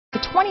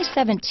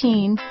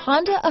2017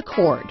 Honda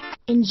Accord.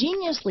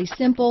 Ingeniously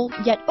simple,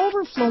 yet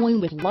overflowing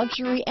with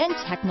luxury and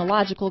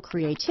technological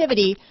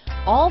creativity,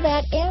 all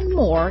that and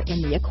more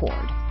in the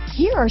Accord.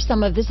 Here are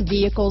some of this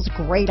vehicle's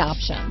great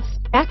options: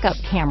 backup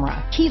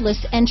camera,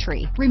 keyless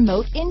entry,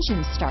 remote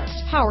engine start,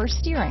 power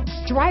steering,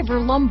 driver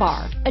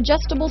lumbar,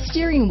 adjustable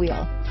steering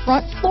wheel,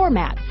 front floor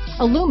mats,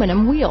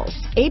 aluminum wheels,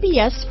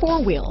 ABS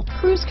 4-wheel,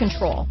 cruise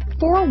control,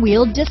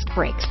 4-wheel disc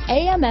brakes,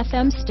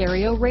 AM/FM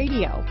stereo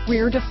radio,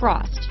 rear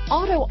defrost,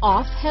 auto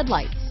off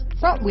headlights,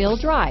 front wheel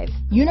drive,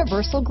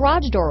 universal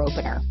garage door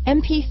opener,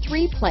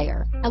 MP3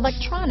 player,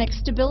 electronic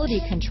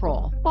stability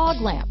control,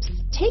 fog lamps.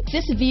 Take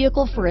this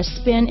vehicle for a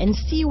spin and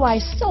see why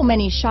so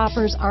many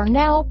shoppers are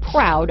now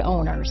proud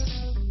owners.